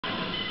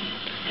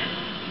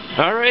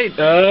Alright,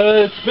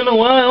 it's been a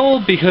while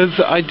because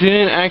I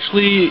didn't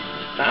actually...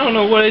 I don't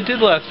know what I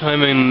did last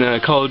time in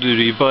Call of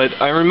Duty, but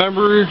I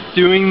remember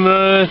doing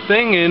the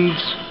thing and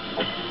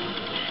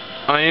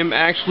I am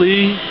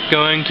actually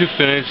going to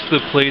finish the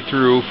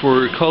playthrough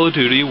for Call of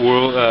Duty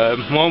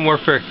Modern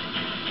Warfare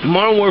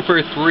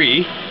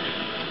 3.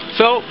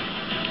 So,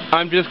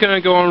 I'm just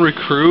gonna go on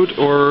recruit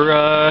or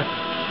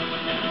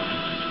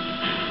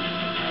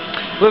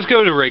let's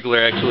go to regular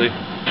actually.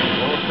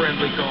 All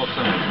friendly call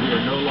signs. We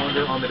are no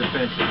longer on the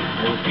defensive.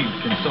 I repeat,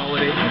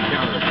 consolidate and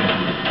counterattack.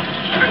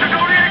 Mr.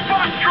 Duty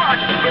Foxtrot!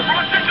 The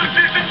Russians are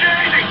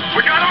disengaging!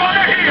 We got them on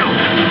their heels!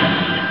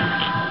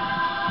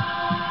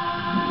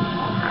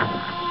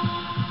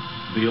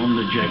 Beyond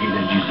the jagged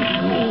edges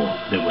of war,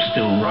 there were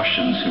still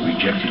Russians who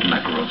rejected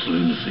Makarov's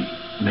lunacy.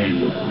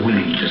 Men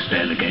willing to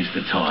stand against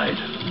the tide.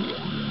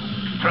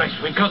 Price,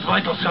 we got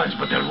vital signs,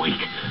 but they're weak.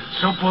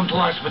 Soap won't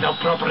last without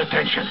proper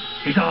attention.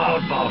 He's a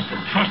hard bastard.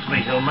 Trust me,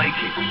 he'll make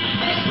it.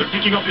 We're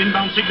picking up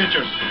inbound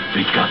signatures.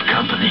 We've got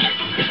company.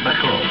 It's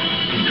Makarov.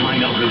 He's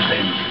tying up loose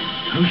ends.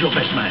 Who's your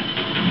best man?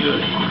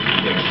 Yuri,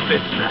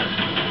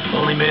 ex-Spetsnaz.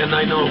 Only man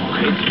I know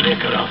who hates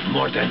Makarov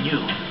more than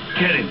you.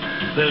 Get him.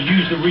 They'll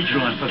use the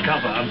ridgeline for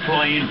cover and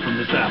fly in from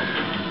the south.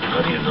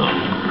 How do you know?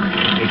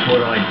 It's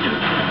what I do.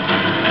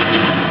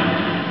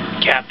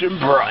 Captain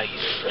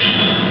Bryce.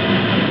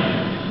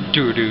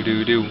 Do.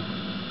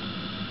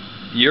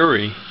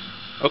 Yuri.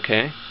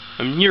 Okay.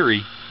 I'm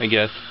Yuri, I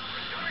guess.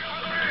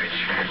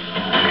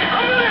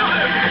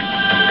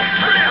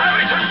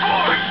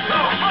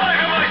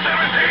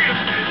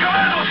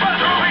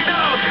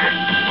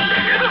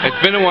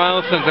 It's been a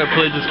while since I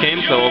played this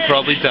game, so I'll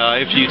probably die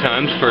a few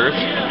times first.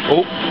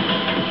 Oh.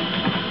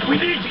 We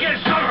need to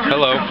get started.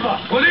 Hello.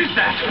 What is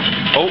that?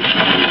 Oh.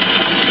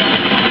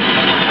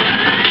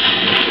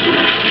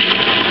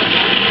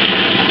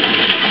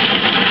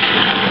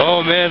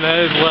 Oh man, that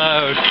is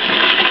loud.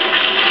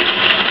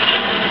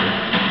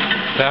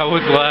 That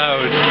was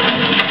loud.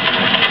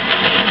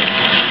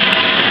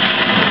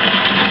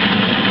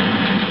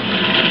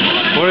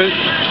 What is...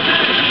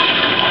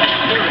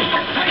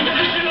 Take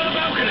position on the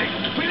balcony.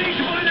 We need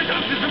to buy the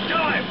doctor some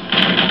time.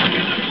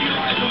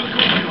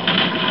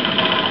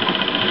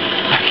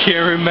 I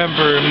can't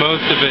remember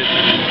most of it.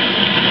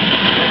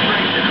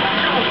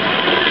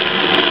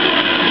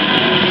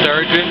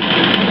 Sergeant?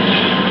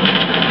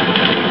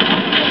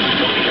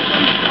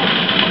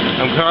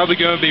 I'm probably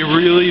going to be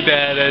really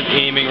bad at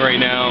aiming right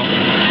now.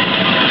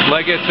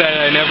 Like I said,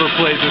 I never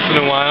played this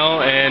in a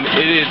while, and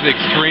it is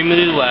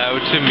extremely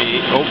loud to me.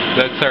 Oh,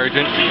 that's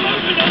Sergeant.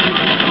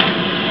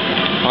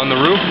 On the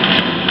roof.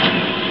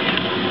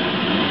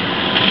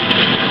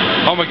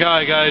 Oh my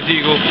god, I got a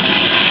deagle.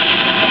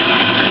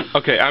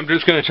 Okay, I'm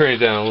just going to turn it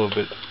down a little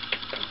bit.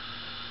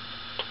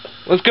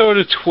 Let's go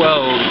to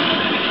 12.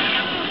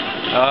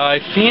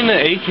 I've seen the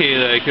AK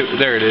that I could...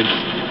 There it is.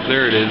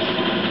 There it is.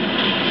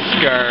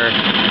 Scar.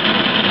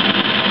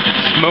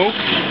 Smoke.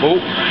 Oh.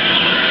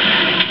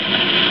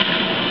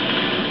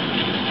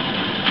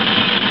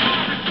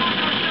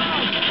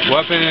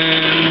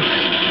 Weapons.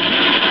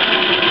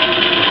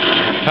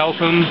 Help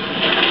him.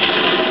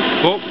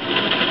 Oh.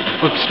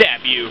 Let's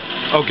stab you.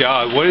 Oh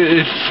god, what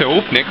is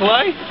soap?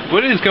 Nikolai?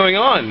 What is going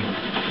on?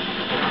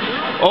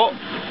 Oh.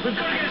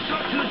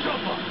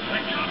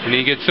 I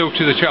need to get soap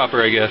to the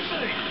chopper, I guess.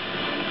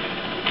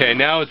 Okay,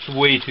 now it's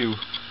way too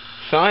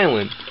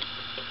silent.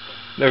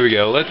 There we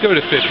go. Let's go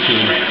to 15.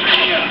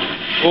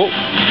 Oh.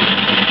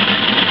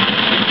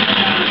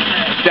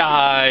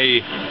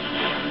 Die.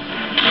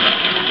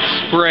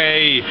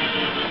 Spray.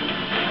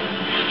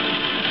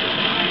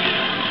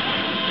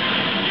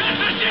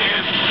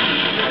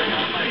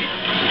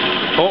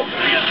 Oh.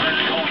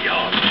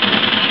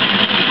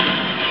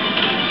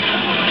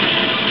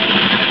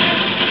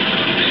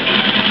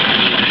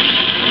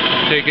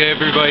 Take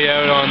everybody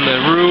out on the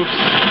roofs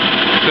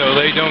so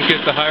they don't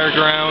get the higher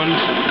ground.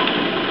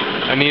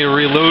 I need to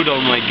reload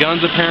on my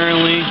guns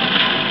apparently.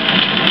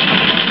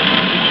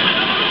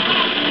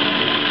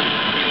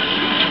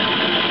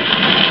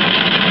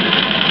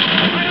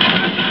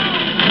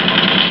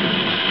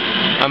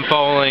 I'm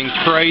following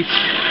Price.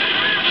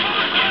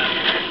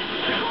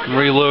 I'm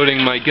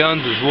reloading my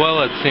guns as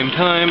well at the same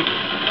time.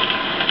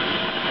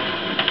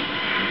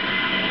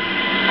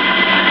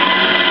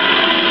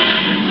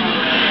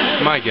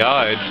 My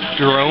god,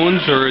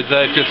 drones, or is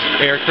that just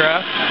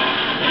aircraft?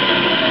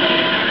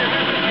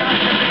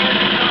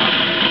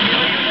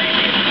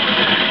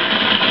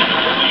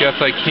 Guess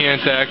I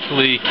can't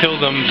actually kill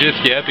them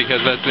just yet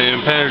because that's an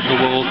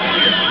impenetrable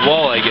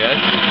wall, I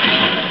guess.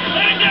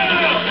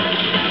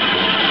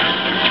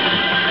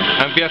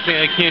 I'm guessing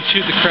I can't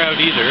shoot the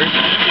crowd either.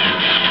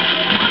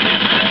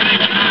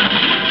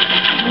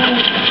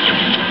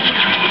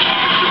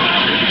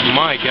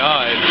 My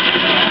god.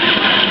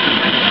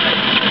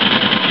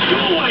 Go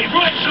away,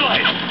 right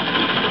side.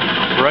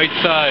 Right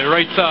side,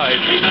 right side.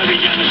 He's moving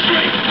down the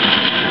street.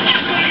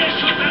 You're going to get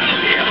something out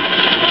of here.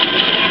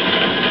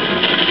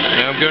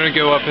 Now I'm going to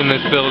go up in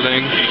this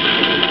building.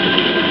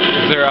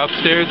 Is there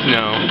upstairs?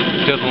 No.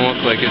 Doesn't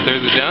look like it.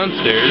 There's a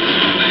downstairs.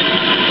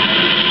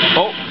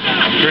 Oh!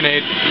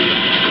 Grenade.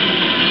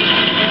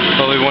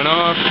 Totally went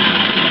off.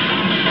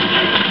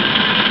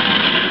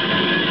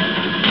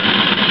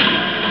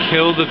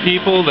 Kill the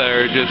people that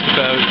are just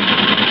about...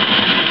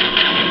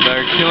 that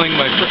are killing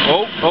my friend.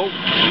 Oh! Oh!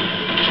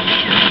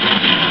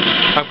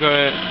 I'm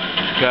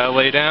gotta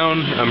lay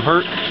down. I'm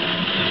hurt.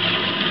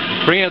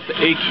 Bring out the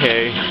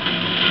AK.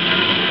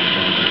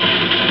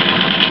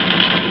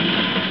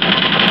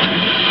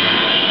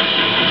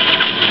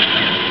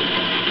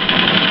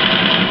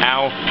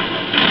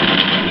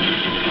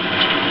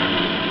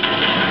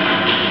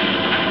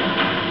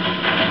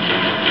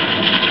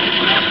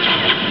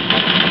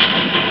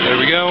 There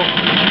we go.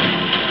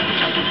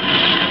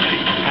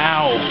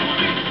 Ow.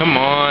 Come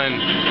on.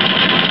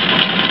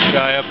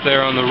 Guy up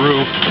there on the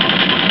roof.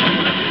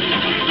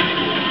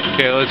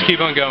 Okay, let's keep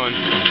on going.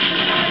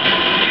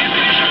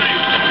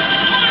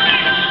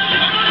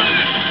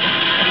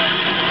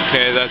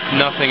 Okay, that's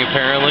nothing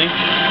apparently.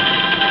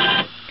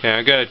 Okay,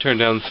 I gotta turn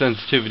down the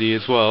sensitivity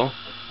as well.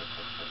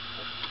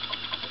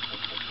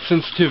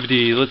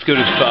 Sensitivity, let's go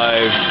to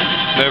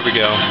 5. There we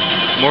go.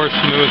 More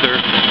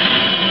smoother.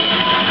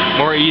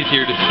 More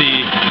easier to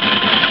see.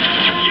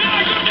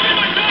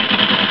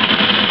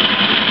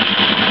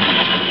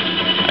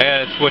 I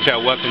gotta switch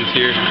out weapons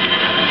here.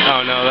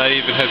 Oh no, that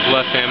even has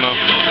less ammo.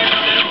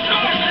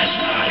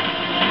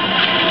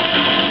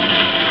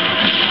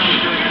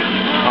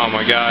 Oh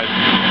my god.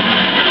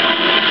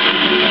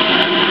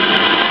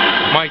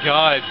 My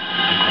god.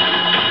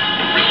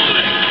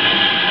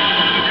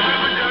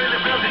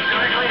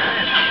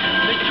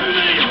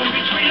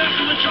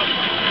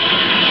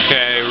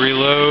 Okay,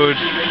 reload.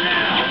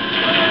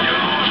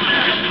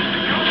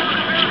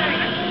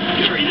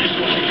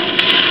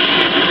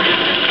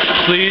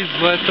 Please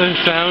let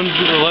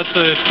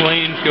the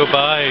planes go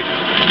by.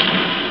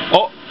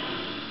 Oh!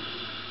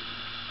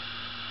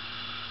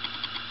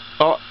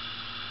 Oh!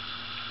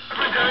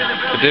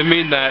 I didn't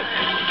mean that.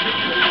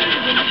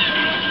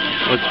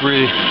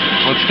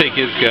 Let's take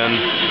his gun.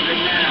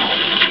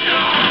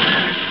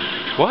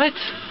 What?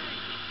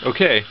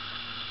 Okay.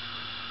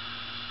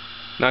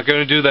 Not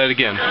gonna do that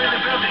again.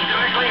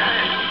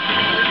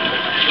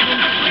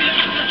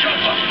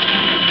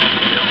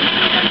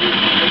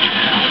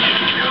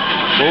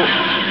 Oh.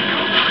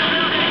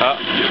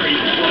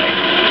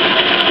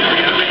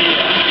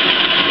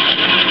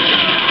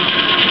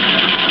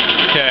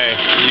 Okay,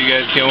 you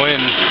guys go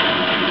in.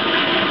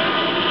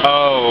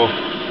 Oh.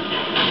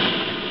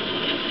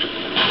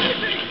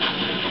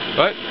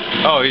 What?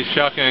 Oh, he's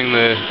shotgunning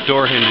the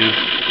door hinges.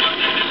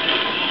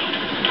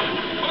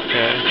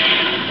 Okay.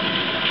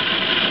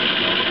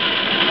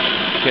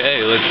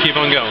 Okay, let's keep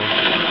on going.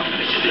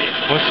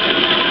 What's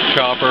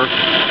chopper?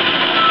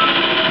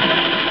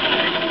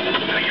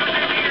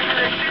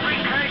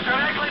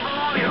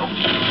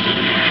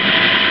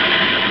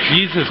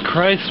 Jesus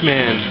Christ,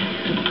 man.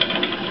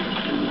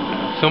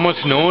 So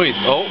much noise.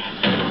 Oh.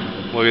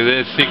 Look at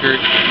this. Secret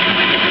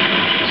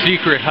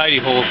hidey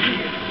hole.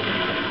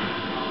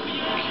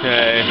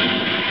 Okay.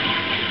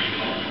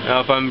 Now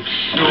if I'm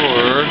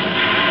sure...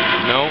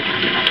 Nope.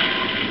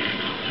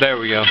 There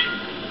we go.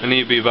 I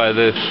need to be by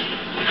this.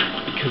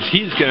 Because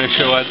he's going to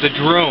show out the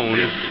drone.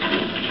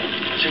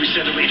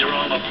 2-centimeter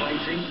armor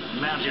plating,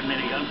 mounted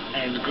minigun,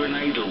 and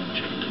grenade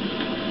launcher.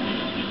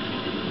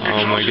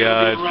 Oh my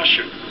god.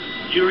 Russian.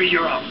 Yuri,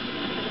 you're up.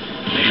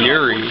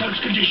 Yuri.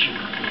 Condition.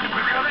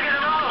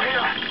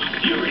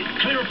 Yuri,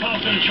 clear a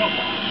path to the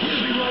chopper. We'll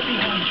be right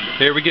behind you.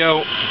 Here we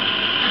go.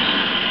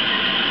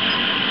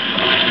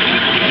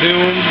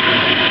 Zoom.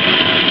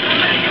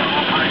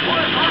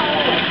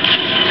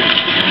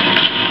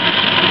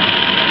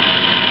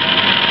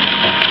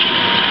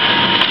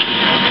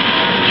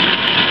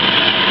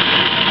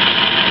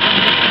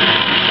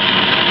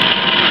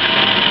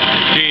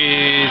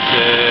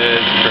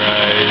 Jesus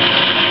Christ.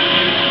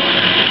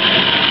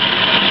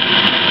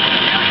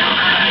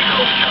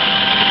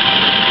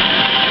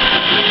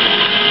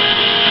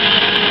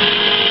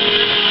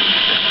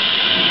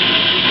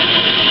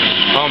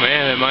 Oh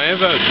man, am I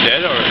about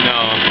dead or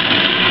no?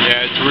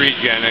 Yeah, it's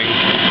regenning.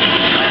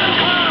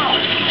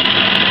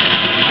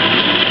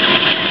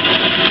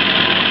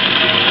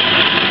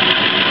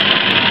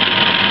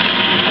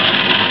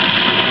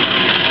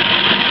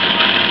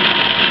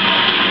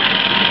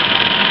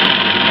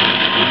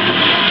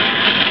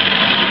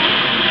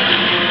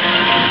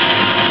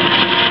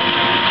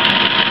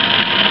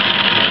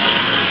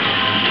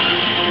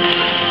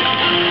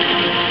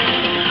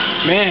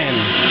 Man,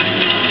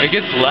 it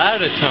gets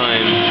loud at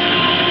times.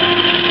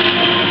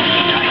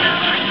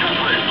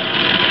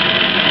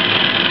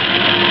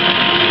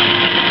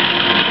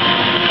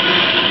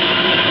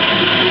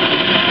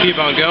 Keep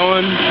on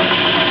going.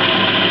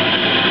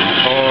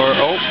 Or,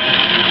 oh.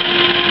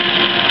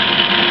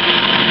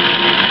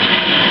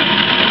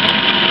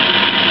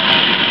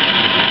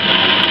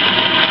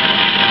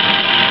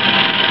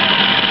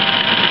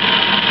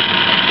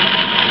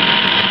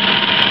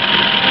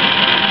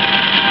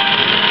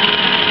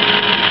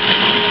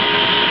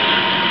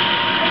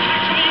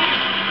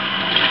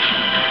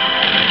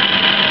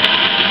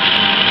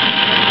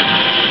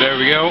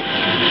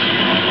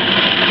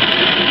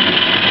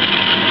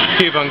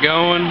 Keep on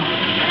going.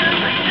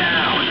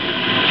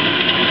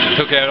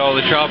 Took out all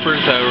the choppers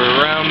that were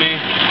around me.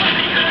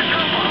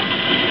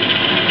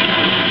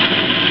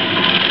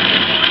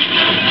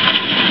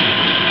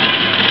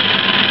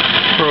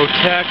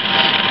 Protect.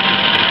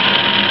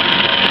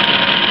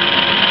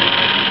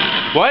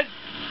 What?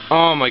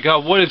 Oh my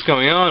god, what is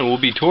going on?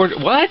 We'll be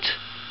tortured. What?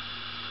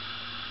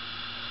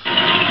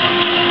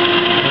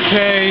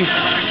 Okay,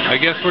 I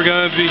guess we're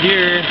gonna be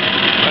here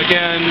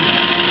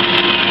again.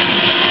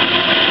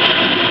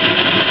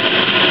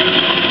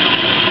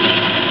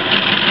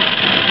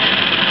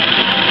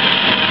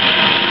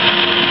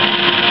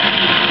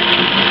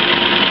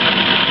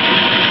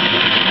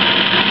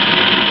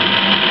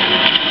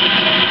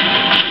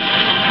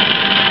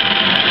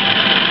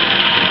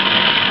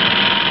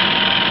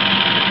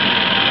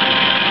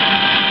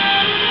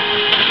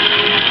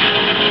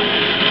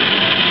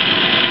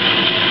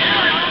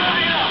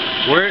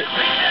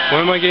 Where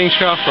am I getting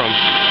shot from?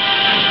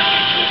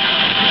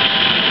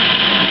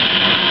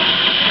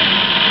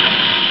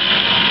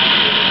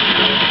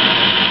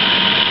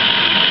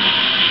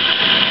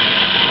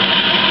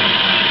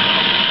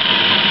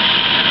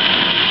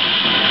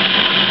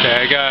 Okay,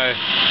 I gotta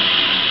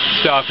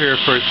stop here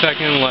for a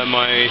second, let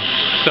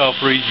myself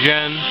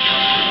regen.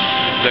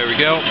 There we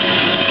go.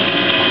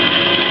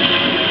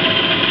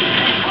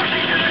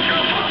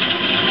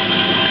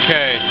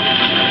 Okay.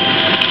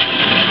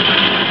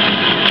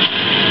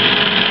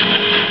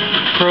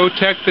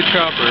 Protect the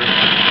chopper.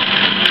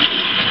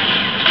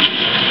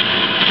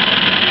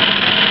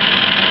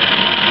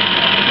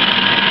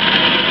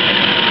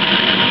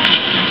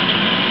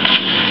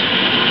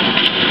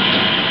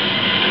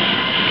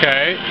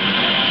 Okay.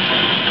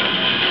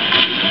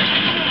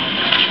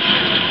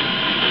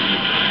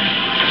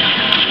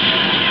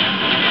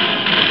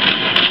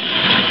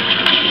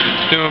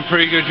 Doing a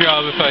pretty good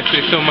job if I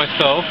say so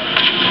myself.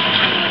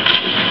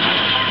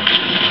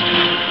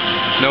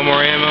 No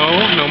more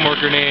ammo, no more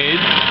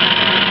grenades.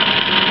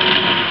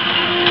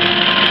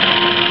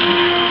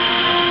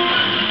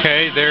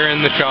 Okay, they're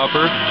in the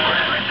chopper.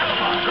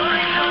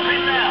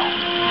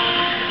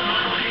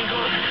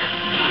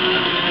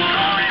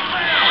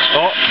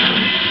 Oh,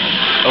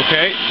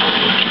 okay.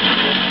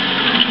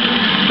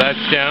 That's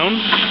down.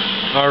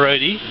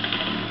 Alrighty.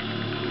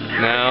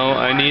 Now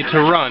I need to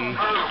run.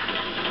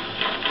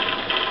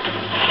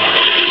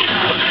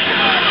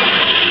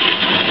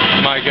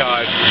 My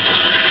god.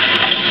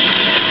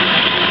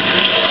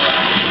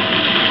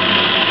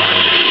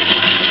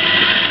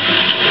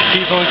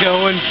 Keep on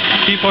going.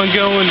 Keep on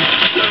going.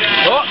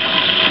 Oh!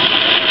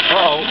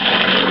 Uh-oh.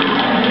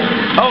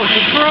 Oh, it's a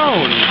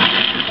drone!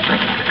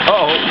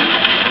 Uh-oh.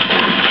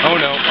 Oh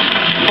no.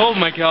 Oh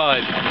my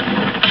god.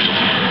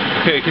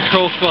 Okay,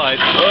 control slide.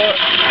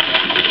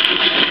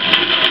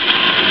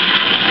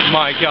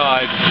 My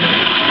god.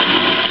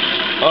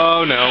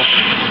 Oh no.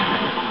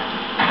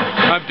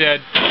 I'm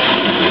dead.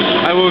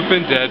 I would have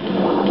been dead.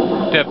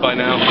 Dead by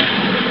now.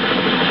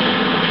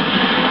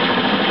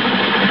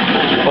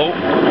 Oh.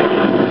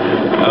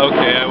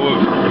 Okay, I would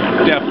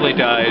have definitely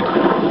died.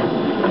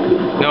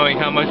 Knowing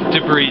how much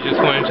debris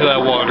just went into that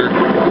water.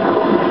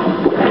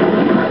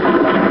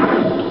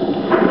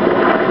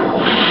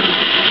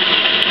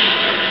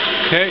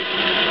 Okay.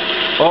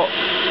 Oh,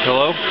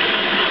 hello?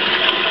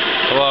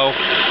 Hello?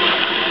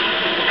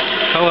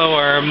 Hello,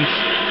 arms.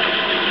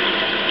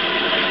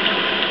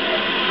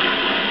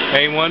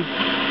 Anyone?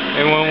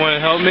 Anyone want to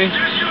help me?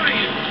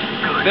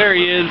 There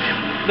he is.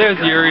 There's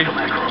Yuri.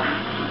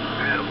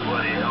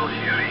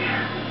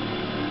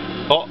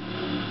 Oh.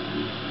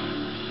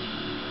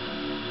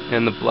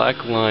 And the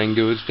black line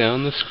goes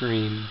down the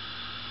screen.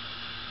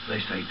 They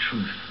say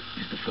truth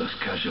is the first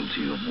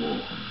casualty of war.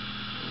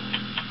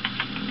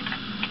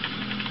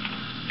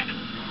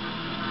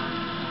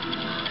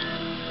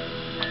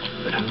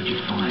 But who would you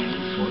find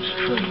in Swart's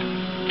trade?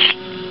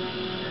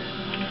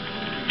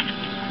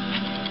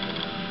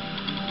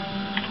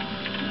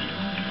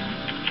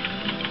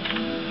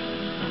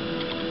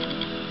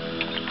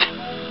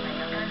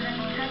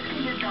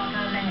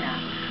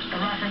 The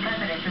Russian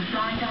president is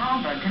flying to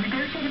Hamburg to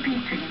negotiate a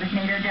peace treaty with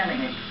NATO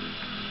delegates.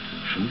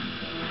 Truth?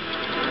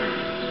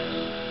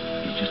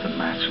 It's just a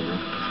matter of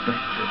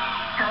perspective.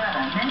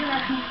 However, many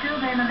Russians still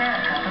blame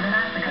America for the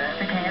massacre at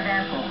the Kiev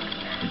airport.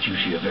 The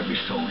duty of every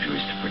soldier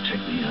is to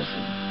protect the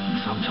innocent, and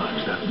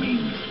sometimes that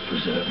means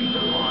preserving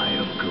the lie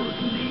of good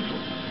and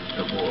evil.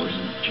 That war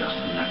isn't just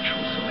a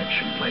natural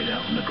selection played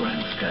out on a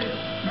grand scale.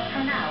 But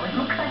for now, it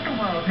looks like the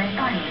world may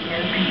finally know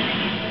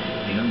peace.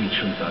 The only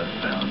truth I've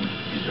found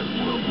is that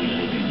the world we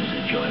live in is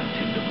a giant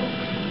tinderbox.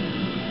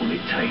 All it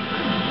takes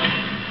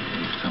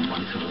is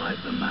someone to light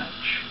the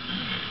match.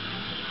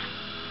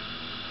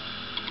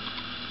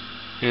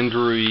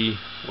 Injury,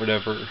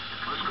 whatever.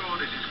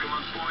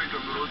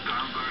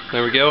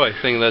 There we go, I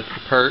think that's the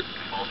part.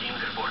 All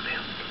teams report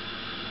in.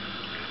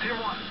 Team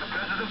 1, the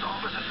President's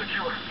office is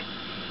secure.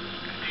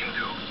 Team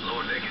 2,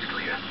 lower deck is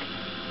clear.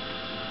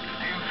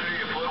 Team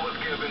 3, forward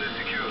cabin is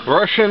secure.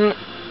 Russian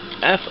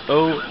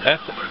FOFSO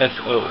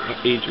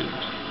agent.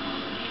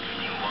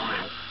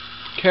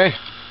 Okay,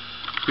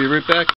 be right back.